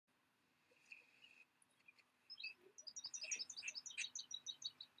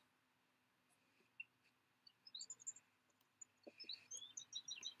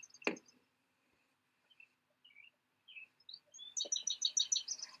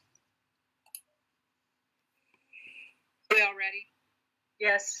all ready?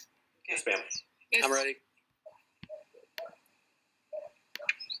 Yes. Okay. Yes, ma'am. Yes. I'm ready.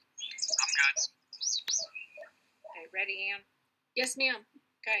 Okay, ready, Ann? Yes, ma'am.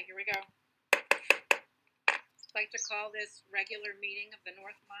 Okay, here we go. I'd like to call this regular meeting of the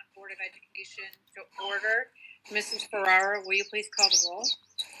Northmont Board of Education to order. Mrs. Ferrara, will you please call the roll?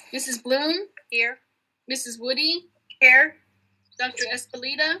 Mrs. Bloom, Here. Mrs. Woody, Here. Dr.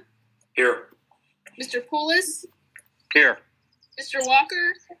 Espelita, Here. Mr. Poulos, Here. Mr.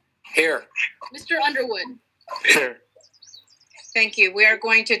 Walker, Here. Mr. Underwood. Here. Thank you. We are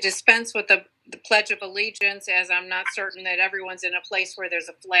going to dispense with the Pledge of Allegiance, as I'm not certain that everyone's in a place where there's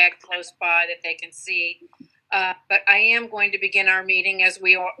a flag close by that they can see. But I am going to begin our meeting, as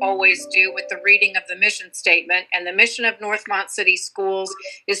we always do, with the reading of the mission statement. And the mission of Northmont City Schools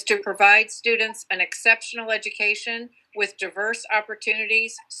is to provide students an exceptional education with diverse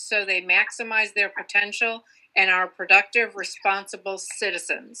opportunities so they maximize their potential and are productive, responsible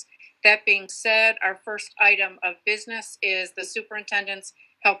citizens. That being said, our first item of business is the Superintendent's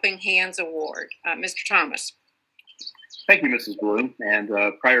Helping Hands Award. Mr. Thomas. Thank you, Mrs. Bloom. And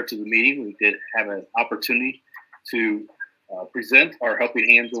prior to the meeting, we did have an opportunity to present our Helping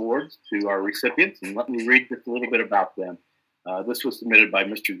Hands Awards to our recipients. And let me read just a little bit about them. This was submitted by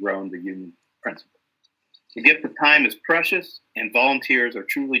Mr. Groen, the union principal. The gift of time is precious, and volunteers are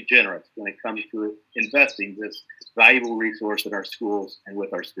truly generous when it comes to investing this valuable resource in our schools and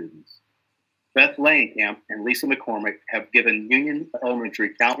with our students. Beth Langenkamp and Lisa McCormick have given Union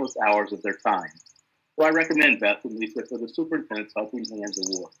Elementary countless hours of their time. So I recommend Beth and Lisa for the Superintendent's Helping Hands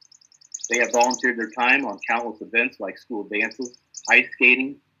Award. They have volunteered their time on countless events like school dances, ice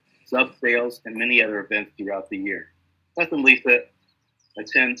skating, sub sales, and many other events throughout the year. Beth and Lisa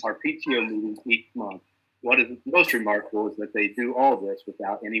attend our PTO meetings each month. What is most remarkable is that they do all of this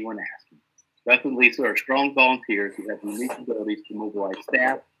without anyone asking. Beth and Lisa are strong volunteers who have unique abilities to mobilize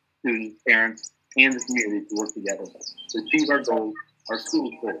staff, students, parents, and the community to work together to achieve our goals, our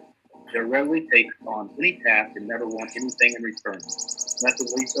school's goals. They rarely take on any task and never want anything in return. Beth and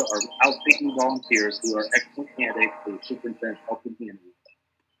Lisa are outspeaking volunteers who are excellent candidates for the Superintendent's Helping Hands Award.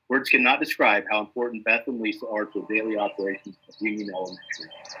 Words cannot describe how important Beth and Lisa are to the daily operations of Union Elementary.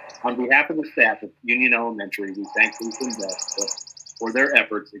 On behalf of the staff of Union Elementary, we thank Lisa and Beth for their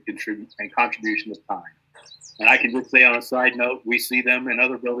efforts and contribution of time. And I can just say on a side note, we see them in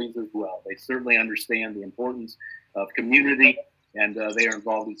other buildings as well. They certainly understand the importance of community, and they are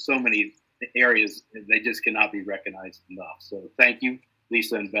involved in so many areas, they just cannot be recognized enough. So thank you,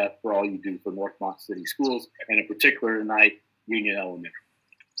 Lisa and Beth, for all you do for Northmont City Schools, and in particular tonight, Union Elementary.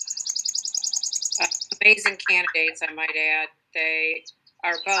 Amazing candidates, I might add. They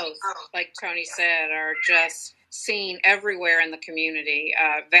are both, like Tony said, are just seen everywhere in the community,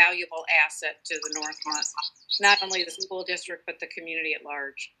 valuable asset to the Northmont, not only the school district, but the community at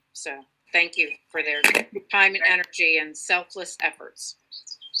large. So thank you for their time and energy and selfless efforts.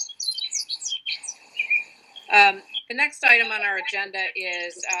 The next item on our agenda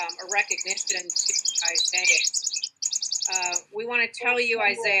is a recognition to Isaiah. We want to tell you,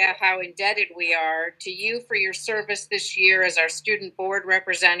 Isaiah, how indebted we are to you for your service this year as our student board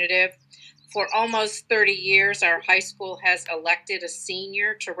representative. For almost 30 years, our high school has elected a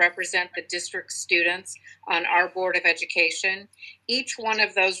senior to represent the district students on our Board of Education. Each one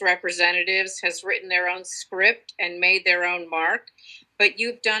of those representatives has written their own script and made their own mark, but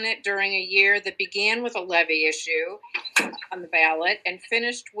you've done it during a year that began with a levy issue on the ballot and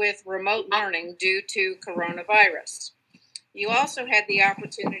finished with remote learning due to coronavirus. You also had the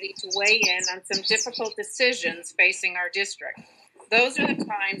opportunity to weigh in on some difficult decisions facing our district. Those are the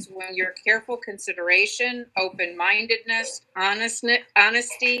times when your careful consideration, open-mindedness,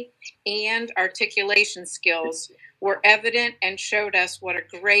 honesty, and articulation skills were evident and showed us what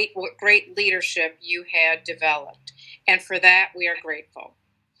great leadership you had developed. And for that, we are grateful.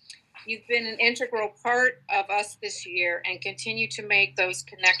 You've been an integral part of us this year and continue to make those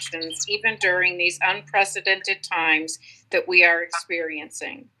connections even during these unprecedented times that we are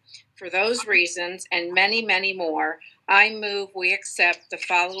experiencing. For those reasons and many, many more, I move we accept the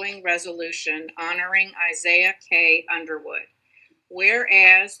following resolution honoring Isaiah K. Underwood.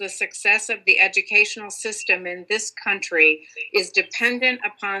 Whereas the success of the educational system in this country is dependent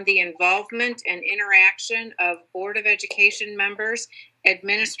upon the involvement and interaction of Board of Education members,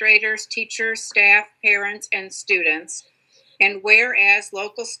 administrators, teachers, staff, parents, and students, and whereas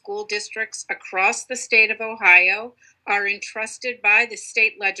local school districts across the state of Ohio are entrusted by the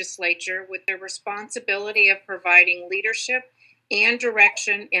state legislature with the responsibility of providing leadership and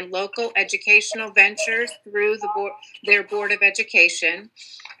direction in local educational ventures through their Board of Education.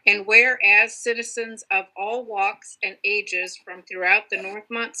 And whereas citizens of all walks and ages from throughout the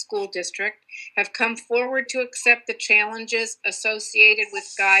Northmont School District have come forward to accept the challenges associated with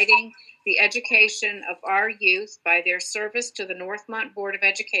guiding the education of our youth by their service to the Northmont Board of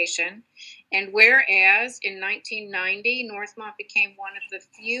Education. And whereas in 1990, Northmont became one of the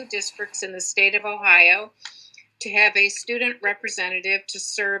few districts in the state of Ohio to have a student representative to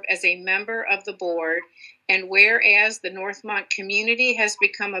serve as a member of the board. And whereas the Northmont community has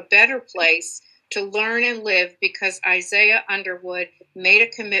become a better place to learn and live because Isaiah Underwood made a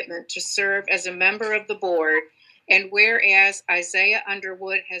commitment to serve as a member of the board. And whereas Isaiah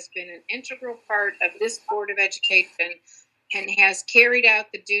Underwood has been an integral part of this Board of Education and has carried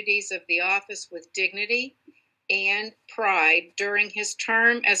out the duties of the office with dignity and pride during his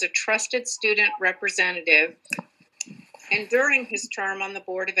term as a trusted student representative. And during his term on the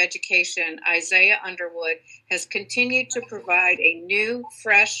Board of Education, Isaiah Underwood has continued to provide a new,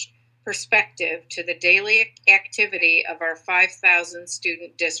 fresh perspective to the daily activity of our 5,000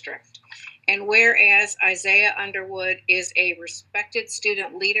 student district. And whereas Isaiah Underwood is a respected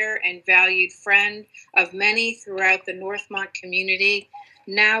student leader and valued friend of many throughout the Northmont community,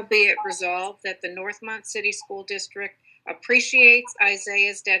 now be it resolved that the Northmont City School District appreciates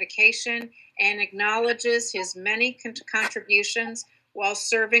Isaiah's dedication and acknowledges his many contributions while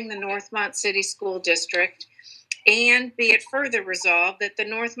serving the Northmont City School District. And be it further resolved that the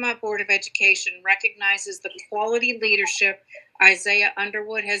Northmont Board of Education recognizes the quality leadership Isaiah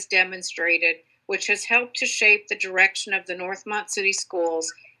Underwood has demonstrated, which has helped to shape the direction of the Northmont City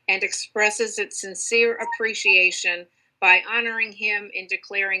Schools, and expresses its sincere appreciation by honoring him in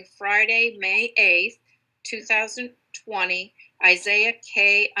declaring Friday, May 8th, 2020, Isaiah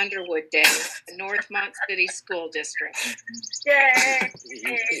K. Underwood Day, the Northmont City School District. Yay!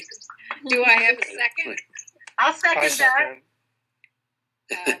 Do I have a second? I'll second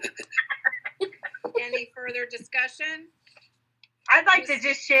that. Any further discussion? I'd like to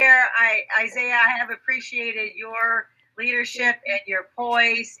just share, Isaiah, I have appreciated your leadership and your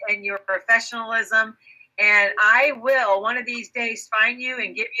poise and your professionalism. And I will, one of these days, find you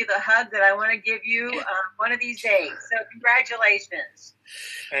and give you the hug that I want to give you one of these days. So congratulations.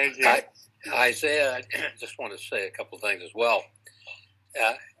 Thank you. Isaiah, I just want to say a couple of things as well.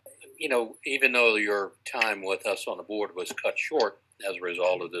 Even though your time with us on the board was cut short as a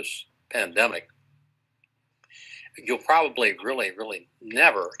result of this pandemic, you'll probably really, really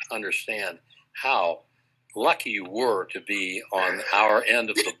never understand how lucky you were to be on our end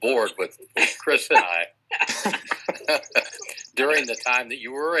of the board with Chris and I during the time that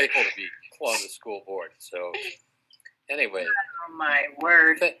you were able to be on the school board. So anyway. Oh, my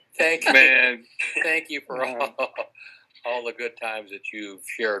word. Thank you. Man. Thank you for all the good times that you've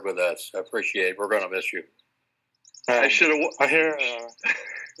shared with us. I appreciate it. We're going to miss you. I should have. I hear.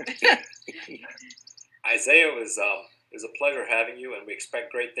 Isaiah, it was a pleasure having you, and we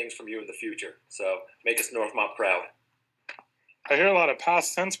expect great things from you in the future. So make us Northmont proud. I hear a lot of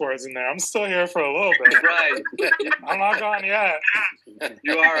past tense words in there. I'm still here for a little bit. Right. I'm not gone yet.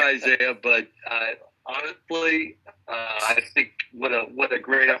 You are, Isaiah, but honestly, I think what a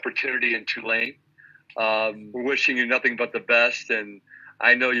great opportunity in Tulane. We're wishing you nothing but the best, and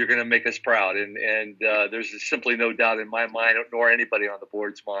I know you're going to make us proud. And there's simply no doubt in my mind, nor anybody on the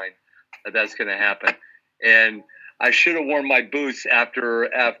board's mind, that that's going to happen. And I should have worn my boots after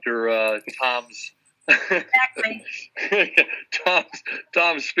Tom's Exactly.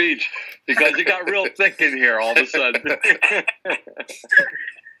 Tom's speech, because it got real thick in here all of a sudden.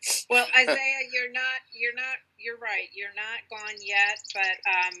 Well, Isaiah, you're right. You're not gone yet, but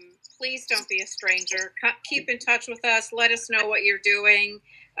please don't be a stranger. Keep in touch with us. Let us know what you're doing.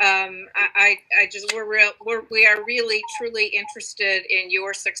 We are really, truly interested in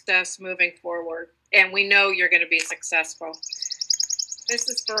your success moving forward, and we know you're going to be successful.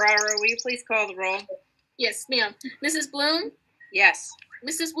 Mrs. Ferraro, will you please call the roll? Yes, ma'am. Mrs. Bloom? Yes.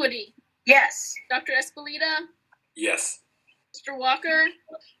 Mrs. Woody? Yes. Dr. Espelita? Yes. Mr. Walker?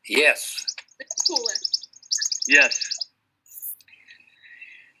 Yes. Mr. Poulos? Yes.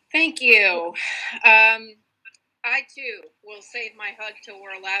 Thank you. I, too, will save my hug till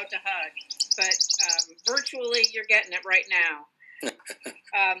we're allowed to hug, but virtually you're getting it right now.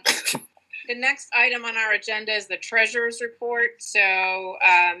 The next item on our agenda is the treasurer's report. So,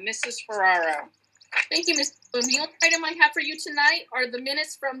 Mrs. Ferraro. Thank you, Ms. Bloom. The only item I have for you tonight are the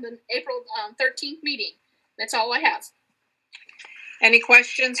minutes from the April 13th meeting. That's all I have. Any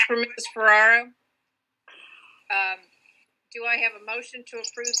questions for Mrs. Ferraro? Do I have a motion to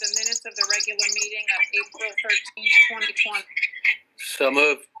approve the minutes of the regular meeting of April 13th, 2020? So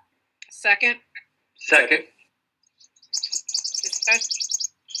moved. Second? Second. Discussion?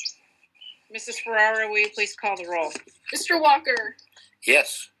 Mrs. Ferrara, will you please call the roll? Mr. Walker,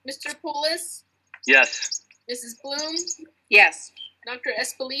 Yes. Mr. Poulos, Yes. Mrs. Bloom, Yes. Dr.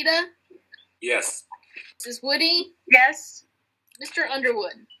 Espelita, Yes. Mrs. Woody, Yes. Mr.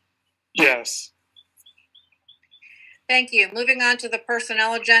 Underwood. Yes. Thank you. Moving on to the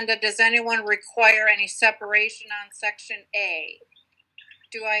personnel agenda. Does anyone require any separation on section A?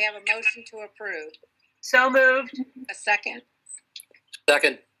 Do I have a motion to approve? So moved. A second?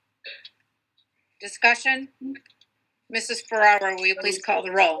 Second. Discussion? Mrs. Ferrara, will you please call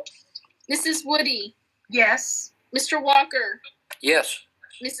the roll? Mrs. Woody, Yes. Mr. Walker, Yes.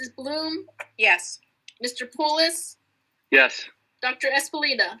 Mrs. Bloom, Yes. Mr. Poulos, Yes. Dr.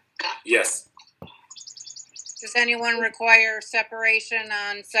 Espelita. Yes. Does anyone require separation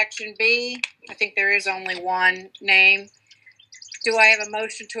on section B? I think there is only one name. Do I have a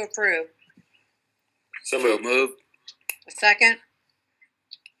motion to approve? So So moved. moved. A second?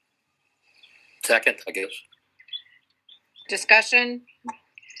 Second, I guess. Discussion?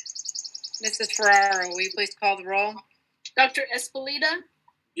 Mrs. Ferrara, will you please call the roll? Dr. Espelita,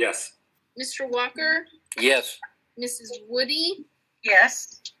 Yes. Mr. Walker, Yes. Mrs. Woody,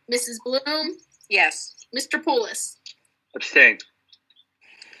 Yes. Mrs. Bloom, Yes. Mr. Poulos. Abstain.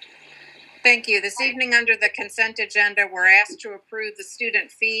 Thank you. This evening, under the consent agenda, we're asked to approve the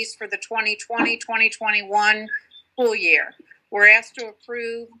student fees for the 2020-2021 school year. We're asked to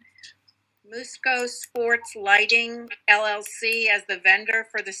approve Musco Sports Lighting LLC as the vendor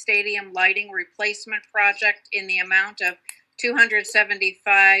for the stadium lighting replacement project in the amount of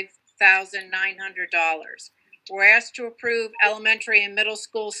 $275,900. We're asked to approve elementary and middle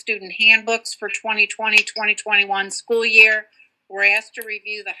school student handbooks for 2020-2021 school year. We're asked to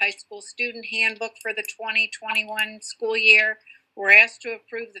review the high school student handbook for the 2021 school year. We're asked to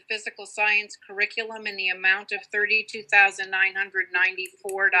approve the physical science curriculum in the amount of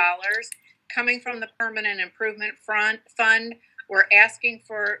 $32,994 coming from the Permanent Improvement Fund. We're asking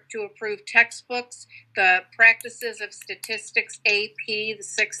to approve textbooks, the Practices of Statistics AP, the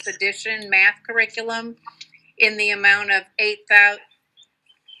 6th edition math curriculum, in the amount of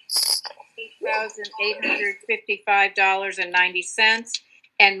 $8,855.90,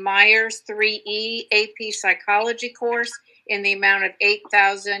 and Myers 3E AP Psychology course in the amount of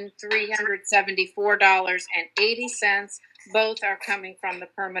 $8,374.80. Both are coming from the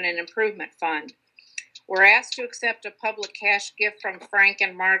Permanent Improvement Fund. We're asked to accept a public cash gift from Frank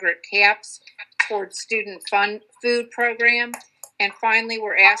and Margaret Capps towards student food program. And finally,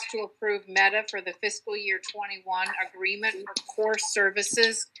 we're asked to approve Meta for the fiscal year 21 agreement for course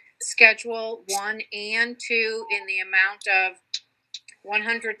services, schedule 1 and 2 in the amount of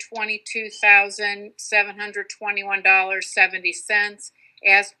 $122,721.70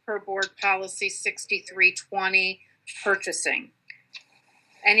 as per board policy 6320 purchasing.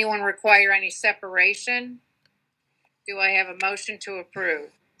 Anyone require any separation? Do I have a motion to approve?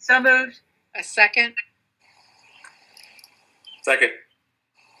 So moved. A second? Second.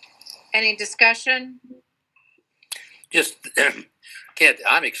 Any discussion? Just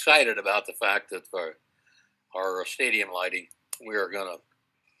I'm excited about the fact that for our stadium lighting,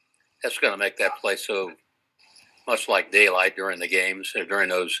 that's gonna make that place so much like daylight during the games, during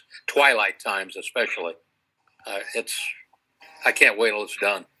those twilight times especially. I can't wait till it's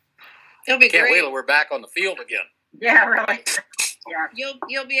done. It'll be Can't great. wait till we're back on the field again. Yeah, really. Yeah.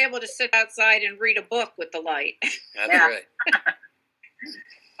 You'll be able to sit outside and read a book with the light. That's Yeah. right.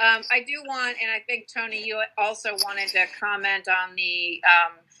 I do want, and I think Tony, you also wanted to comment on the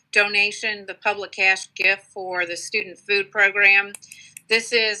donation, the public cash gift for the student food program.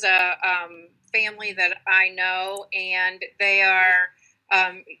 This is a family that I know, and they are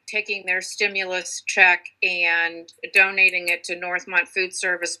taking their stimulus check and donating it to Northmont Food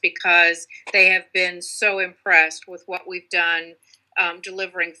Service because they have been so impressed with what we've done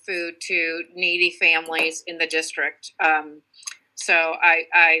delivering food to needy families in the district. So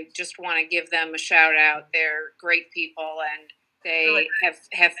I just want to give them a shout out. They're great people, and they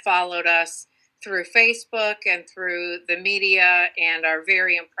have followed us through Facebook and through the media and are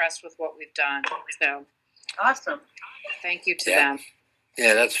very impressed with what we've done. So Awesome. thank you to them.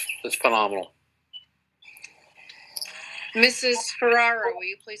 Yeah, that's phenomenal. Mrs. Ferrara, will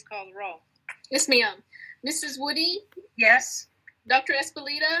you please call the roll? Yes, ma'am. Mrs. Woody, Yes. Dr.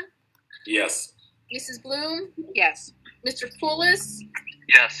 Espelita, Yes. Mrs. Bloom, Yes. Mr. Poulos,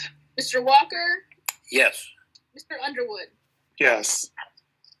 Yes. Mr. Walker, Yes. Mr. Underwood. Yes.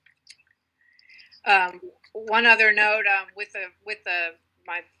 One other note, with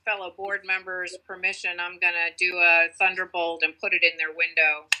my fellow board members' permission, I'm gonna do a thunderbolt and put it in their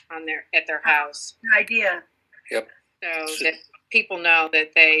window at their house, Good idea. so that people know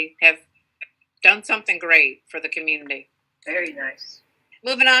that they have done something great for the community. Very nice.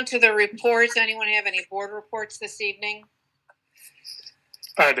 Moving on to the reports. Anyone have any board reports this evening?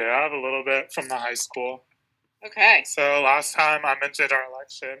 I do. I have a little bit from the high school. Okay. So last time I mentioned our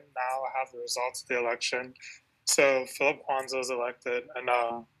election. Now I have the results of the election. So Philip Kwanzaa was elected, and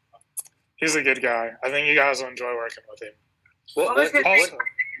he's a good guy. I think you guys will enjoy working with him. What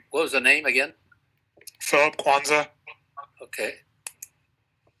was the name again? Philip Kwanzaa. Okay.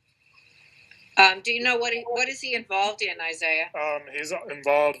 Do you know what is he involved in, Isaiah? He's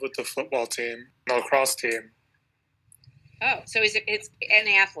involved with the football team, the lacrosse team. Oh, so he's an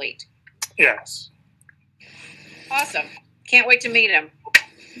athlete. Yes. Awesome. Can't wait to meet him.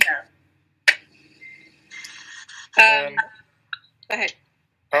 Yeah. Go ahead.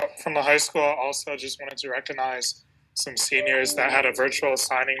 From the high school, I also just wanted to recognize some seniors that had a virtual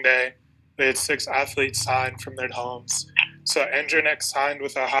signing day. They had 6 athletes sign from their homes. So Andrew signed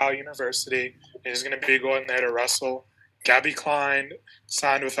with Ohio University. He's going to be going there to wrestle. Gabby Klein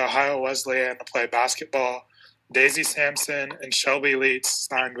signed with Ohio Wesleyan to play basketball. Daisy Sampson and Shelby Leitz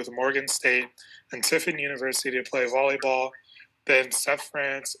signed with Morgan State and Tiffin University to play volleyball. Then Seth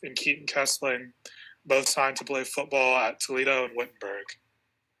France and Keaton Kessling both signed to play football at Toledo and Wittenberg.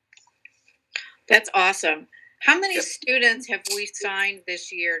 That's awesome. How many students have we signed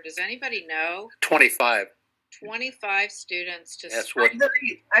this year? Does anybody know? 25. 25 students. That's what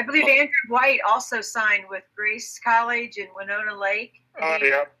I believe Andrew White also signed with Grace College in Winona Lake. Oh,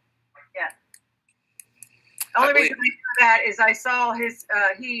 yeah. Yeah. Only reason I know that is I saw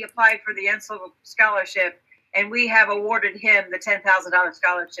he applied for the Ensel Scholarship, and we have awarded him the $10,000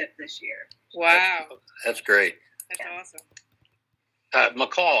 scholarship this year. Wow. That's great. That's awesome.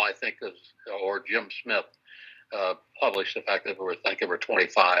 McCall, I think, or Jim Smith published the fact that there were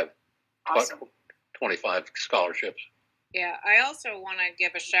 25. Awesome. 25 scholarships. Yeah, I also want to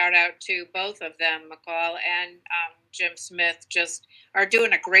give a shout out to both of them, McCall and Jim Smith, just are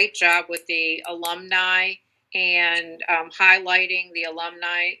doing a great job with the alumni and highlighting the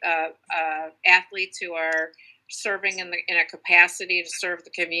alumni athletes who are serving in a capacity to serve the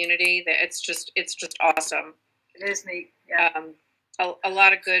community. It's just awesome. It is neat. Yeah. A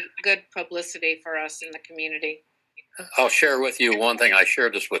lot of good publicity for us in the community. I'll share with you one thing. I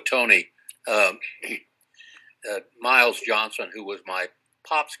shared this with Tony. Miles Johnson, who was my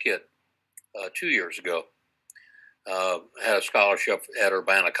Pops kid 2 years ago, had a scholarship at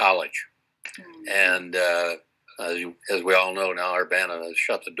Urbana College. And as we all know now, Urbana has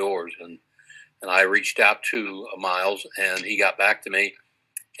shut the doors. And I reached out to Miles, and he got back to me.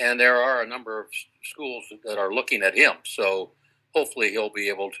 And there are a number of schools that are looking at him. So hopefully he'll be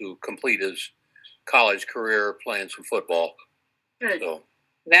able to complete his college career playing some football. Good. So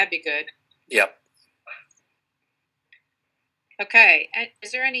that'd be good. Yep. Okay.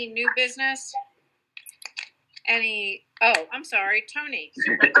 Is there any new business? Oh, I'm sorry, Tony.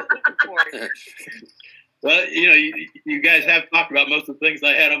 Well, you guys have talked about most of the things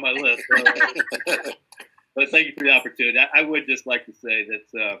I had on my list. But thank you for the opportunity. I would just like to say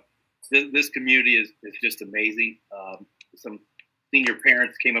that this community is just amazing. Some senior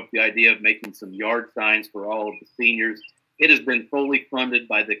parents came up with the idea of making some yard signs for all of the seniors. It has been fully funded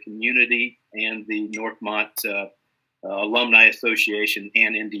by the community and the Northmont Alumni Association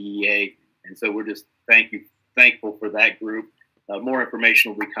and NDEA. And so we're just thankful for that group. More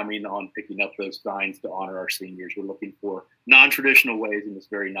information will be coming on picking up those signs to honor our seniors. We're looking for non-traditional ways in this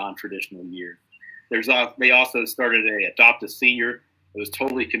very non-traditional year. They also started a Adopt a Senior. It was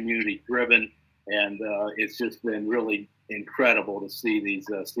totally community driven, and it's just been really incredible to see these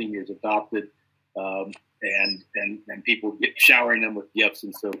seniors adopted and people showering them with gifts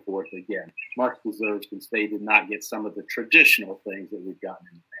and so forth. Again, much deserved since they did not get some of the traditional things that we've gotten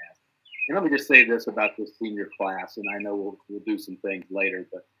in the past. And let me just say this about this senior class, and I know we'll do some things later,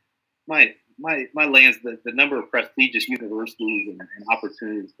 but my lands, the number of prestigious universities and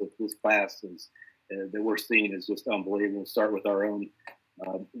opportunities that this class is that we're seeing is just unbelievable. We'll start with our own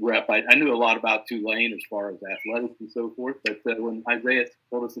rep. I knew a lot about Tulane as far as athletics and so forth, but when Isaiah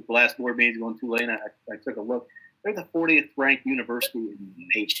told us at the last board meeting going to Tulane, I took a look. They're the 40th ranked university in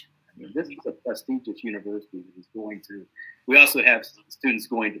the nation. I mean, this is a prestigious university that is going to. We also have students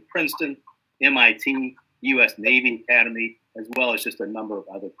going to Princeton, MIT, U.S. Navy Academy, as well as just a number of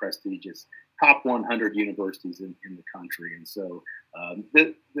other prestigious top 100 universities in the country. And so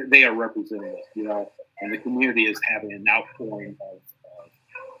they are representing us, and the community is having an outpouring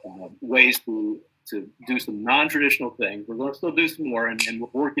of ways to do some non-traditional things. We're going to still do some more, and we're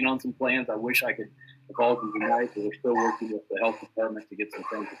working on some plans. I wish I could involve them tonight, but we're still working with the health department to get some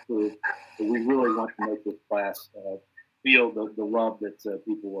things approved. But we really want to make this class feel the love that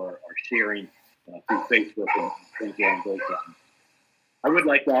people are sharing through Facebook and things along those lines. I would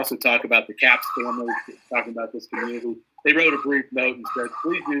like to also talk about the CAPS family, talking about this community. They wrote a brief note and said,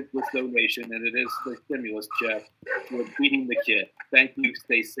 please use this donation, and it is the stimulus check, for feeding the kid. Thank you.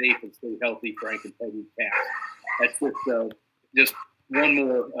 Stay safe and stay healthy, Frank and Peggy CAPS. That's just one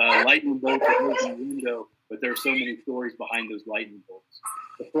more lightning bolt that goes in the window, but there are so many stories behind those lightning bolts.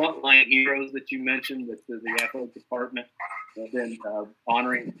 The frontline heroes that you mentioned, that the athletic department have been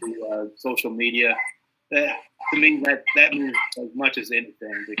honoring through social media. To me, that means as much as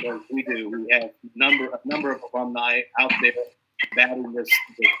anything, because we have a number of alumni out there battling this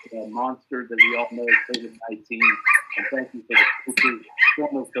monster that we all know is COVID-19. And thank you for the coaches,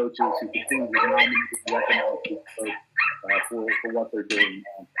 former coaches who continue to nominate and recognize these folks for what they're doing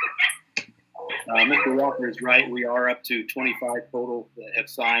now. Mr. Walker is right. We are up to 25 total that have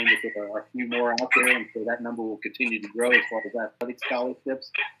signed. There are a few more out there, and so that number will continue to grow as far as athletic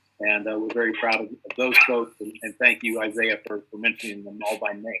scholarships. And we're very proud of those folks. And thank you, Isaiah, for mentioning them all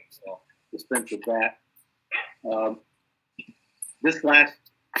by name. So dispense with that. This last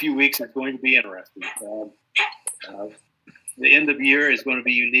few weeks is going to be interesting. The end of the year is going to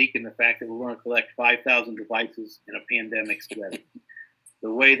be unique in the fact that we're going to collect 5,000 devices in a pandemic setting.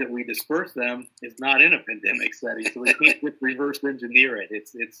 The way that we disperse them is not in a pandemic setting, so we can't just reverse engineer it.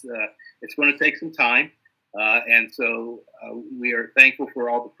 It's going to take some time. And so we are thankful for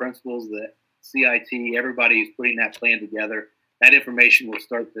all the principals, the CIT, everybody who's putting that plan together. That information will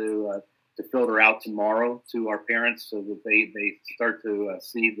start to filter out tomorrow to our parents so that they start to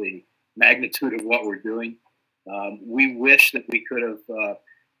see the magnitude of what we're doing. We wish that we could have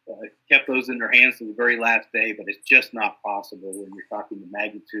kept those in their hands to the very last day, but it's just not possible when you're talking the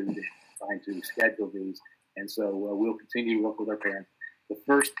magnitude and trying to schedule these. And so we'll continue to work with our parents. The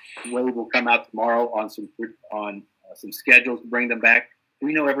first wave will come out tomorrow on some schedules to bring them back.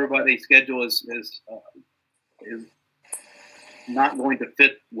 We know everybody's schedule is not going to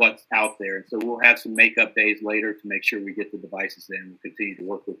fit what's out there, and so we'll have some makeup days later to make sure we get the devices in. We'll continue to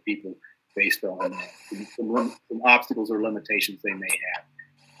work with people based on some obstacles or limitations they may have.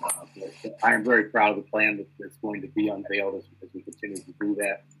 But I am very proud of the plan that's going to be unveiled as we continue to do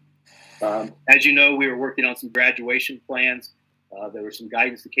that. As you know, we were working on some graduation plans. There was some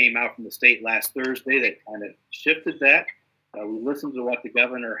guidance that came out from the state last Thursday that kind of shifted that. We listened to what the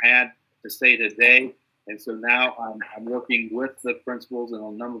governor had to say today, and so now I'm working with the principals and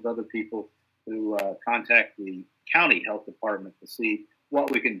a number of other people to contact the county health department to see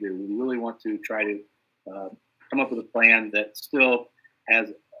what we can do. We really want to try to come up with a plan that still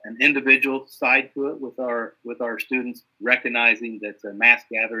has an individual side to it with our students, recognizing that mass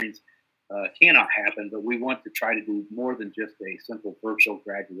gatherings cannot happen, but we want to try to do more than just a simple virtual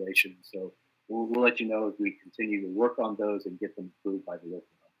graduation. So we'll let you know as we continue to work on those and get them approved by the local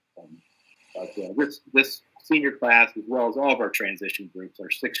government. But this senior class, as well as all of our transition groups,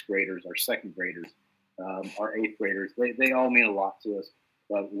 our sixth graders, our second graders, our eighth graders, they all mean a lot to us.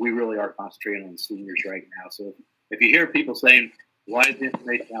 But we really are concentrating on the seniors right now. So if you hear people saying, why is the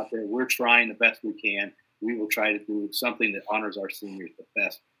information out there? We're trying the best we can. We will try to do something that honors our seniors the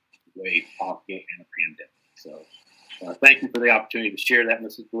best way possible in a pandemic. So thank you for the opportunity to share that,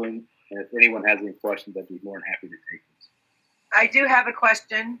 Mrs. Bloom. And if anyone has any questions, I'd be more than happy to take them. I do have a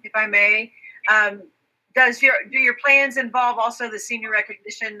question, if I may. Do your plans involve also the senior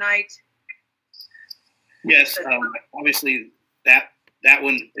recognition night? Yes, obviously that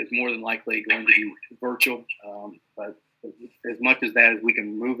one is more than likely going to be virtual. But as much as that as we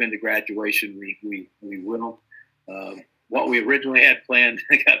can move into graduation, we will. What we originally had planned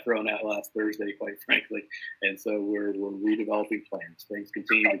got thrown out last Thursday, quite frankly, and so we're redeveloping plans. Things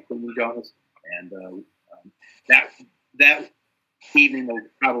continue to change on us, and that evening will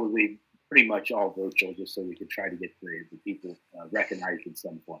probably be pretty much all virtual, just so we can try to get the people recognized in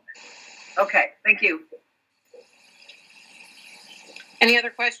some format. Okay, thank you. Any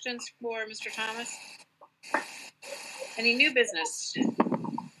other questions for Mr. Thomas? Any new business?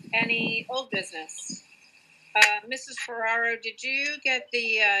 Any old business? Mrs. Ferraro, did you get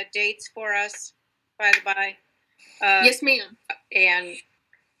the dates for us, by the by? Yes, ma'am. And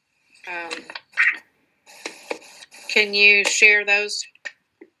can you share those?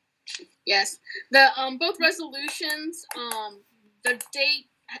 Yes. The both resolutions, the date,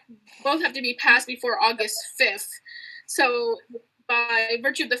 both have to be passed before August 5th. So by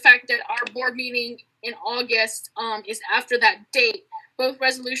virtue of the fact that our board meeting in August is after that date, both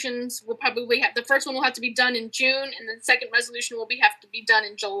resolutions will probably have, the first one will have to be done in June, and the second resolution will have to be done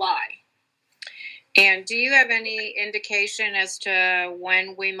in July. And do you have any indication as to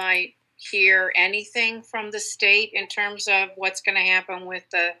when we might hear anything from the state in terms of what's going to happen with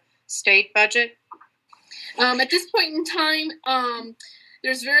the state budget? At this point in time,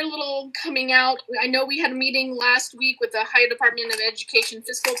 there's very little coming out. I know we had a meeting last week with the Ohio Department of Education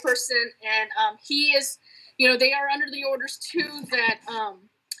fiscal person, and he is, they are under the orders too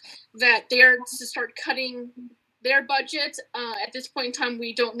that they're to start cutting their budget. At this point in time,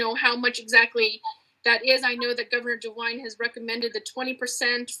 we don't know how much exactly that is. I know that Governor DeWine has recommended the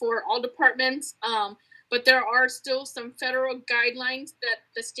 20% for all departments, but there are still some federal guidelines that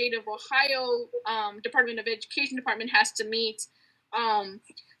the state of Ohio Department of Education department has to meet.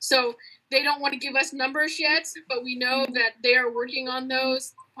 So they don't want to give us numbers yet, but we know that they are working on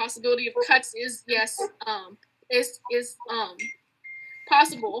those. Possibility of cuts is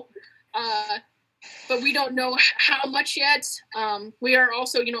possible, but we don't know how much yet. We are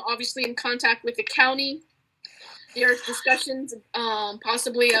also, obviously in contact with the county. There are discussions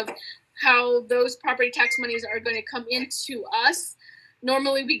possibly of how those property tax monies are going to come into us.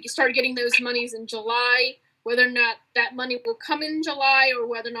 Normally we start getting those monies in July. Whether or not that money will come in July or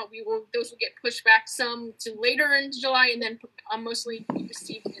whether or not those will get pushed back some to later in July and then mostly be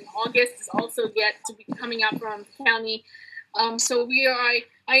received in August is also yet to be coming out from the county. So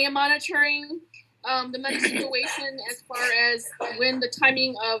I am monitoring the money situation as far as when the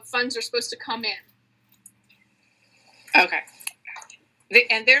timing of funds are supposed to come in. Okay.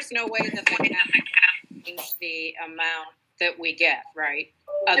 And there's no way that they can change the amount that we get, right?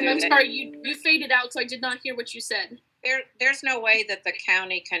 And I'm sorry, you faded out, so I did not hear what you said. There's no way that the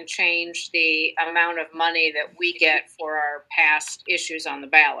county can change the amount of money that we get for our past issues on the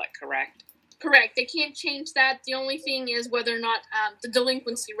ballot, correct? Correct. They can't change that. The only thing is whether or not the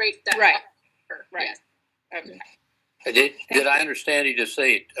delinquency rate that. Right. Right. Yes. Okay. Did I understand you just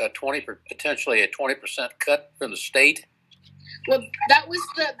say potentially a 20% cut from the state? Well, that was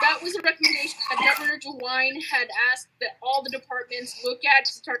a recommendation that Governor DeWine had asked that all the departments look at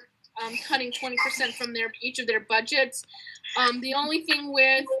to start cutting 20% from each of their budgets. The only thing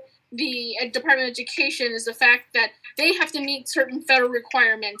with the Department of Education is the fact that they have to meet certain federal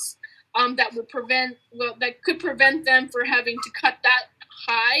requirements that could prevent them from having to cut that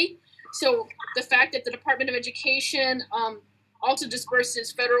high. So the fact that the Department of Education also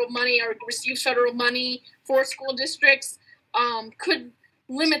disperses federal money or receives federal money for school districts could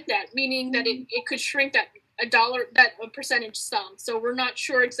limit that, meaning that it could shrink that a percentage sum. So we're not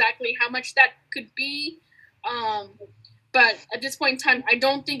sure exactly how much that could be. But at this point in time, I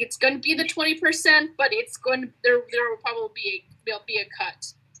don't think it's going to be the 20%, but it's going to, there will probably be a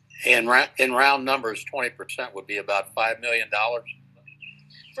cut. And in round numbers, 20% would be about $5 million.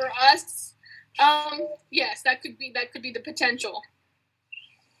 For us, yes, that could be the potential.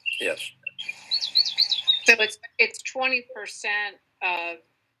 Yes. So it's 20% of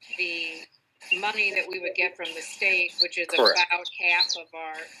the money that we would get from the state, which is Correct. About half of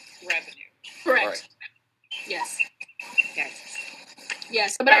our revenue. Correct. Right. Yes. Okay.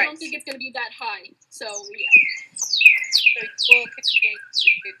 Yes, but I don't think it's going to be that high. So yeah. So we'll continue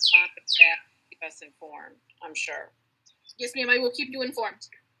to monitor that, keep us informed, I'm sure. Yes, ma'am. I will keep you informed.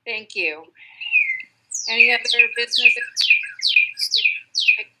 Thank you. Any other business to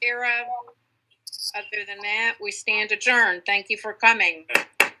take care of? Other than that, we stand adjourned. Thank you for coming.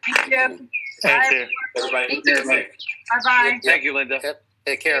 Thank you. Thank you. Everybody, Thank you. Bye-bye. Thank you, Linda. Yep.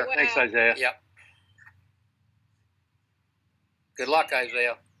 Take care. Well, Thanks, Isaiah. Yep. Good luck,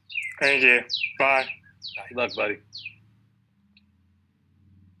 Isaiah. Thank you. Bye. Good luck, buddy.